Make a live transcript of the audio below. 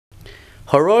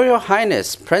Her Royal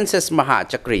Highness Princess Maha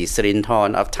Chakri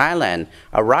Sirindhorn of Thailand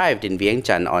arrived in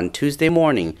Vientiane on Tuesday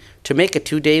morning to make a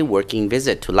two-day working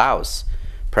visit to Laos.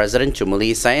 President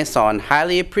Choummaly Sayasone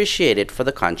highly appreciated for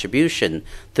the contribution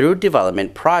through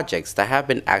development projects that have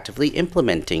been actively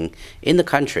implementing in the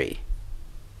country.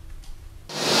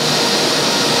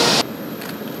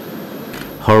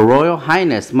 Her Royal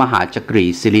Highness Maha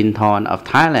Chakri Sirindhorn of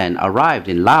Thailand arrived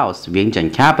in Laos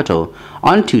Vientiane capital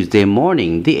on Tuesday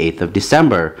morning, the 8th of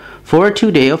December, for a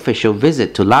two-day official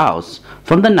visit to Laos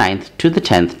from the 9th to the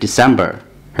 10th December.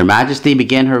 Her Majesty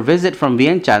began her visit from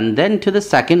Vientiane, then to the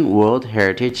second World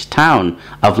Heritage Town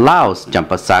of Laos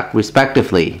Champasack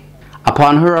respectively.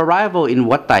 Upon her arrival in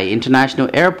Wattay International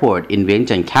Airport in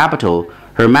Vientiane capital,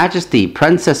 Her Majesty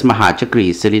Princess Maha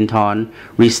Chakri Sirindhorn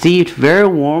received very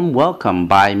warm welcome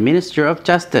by Minister of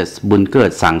Justice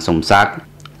Bounkeut Sangsomsack,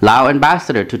 Lao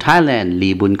Ambassador to Thailand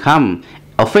Lee Boon Kham,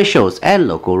 officials and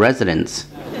local residents.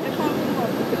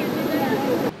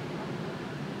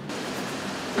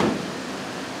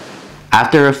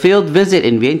 After a field visit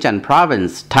in Vientiane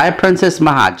province, Thai Princess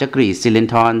Maha Chakri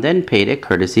Sirindhorn then paid a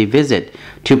courtesy visit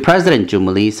to President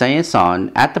Choummaly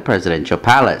Sayasone at the Presidential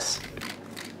Palace.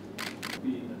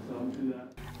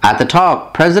 At the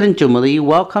talk, President Choummaly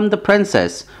welcomed the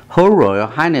Princess, Her Royal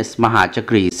Highness Maha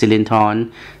Chakri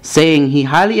Sirindhorn, saying he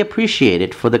highly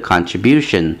appreciated for the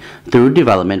contribution through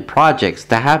development projects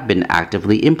that have been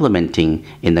actively implementing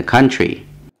in the country.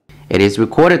 It is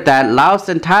recorded that Laos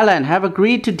and Thailand have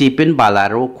agreed to deepen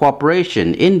bilateral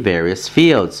cooperation in various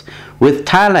fields, with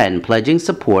Thailand pledging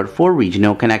support for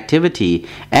regional connectivity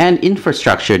and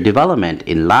infrastructure development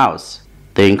in Laos.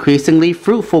 The increasingly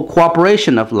fruitful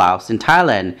cooperation of Laos and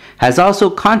Thailand has also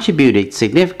contributed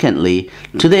significantly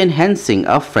to the enhancing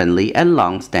of friendly and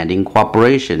long-standing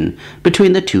cooperation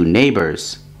between the two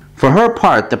neighbors. For her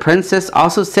part, the Princess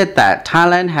also said that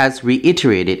Thailand has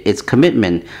reiterated its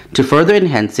commitment to further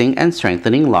enhancing and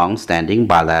strengthening long-standing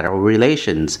bilateral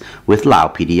relations with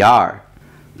Laos PDR.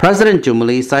 President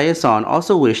Choummaly Sayasone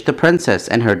also wished the Princess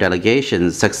and her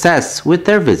delegation success with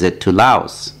their visit to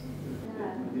Laos.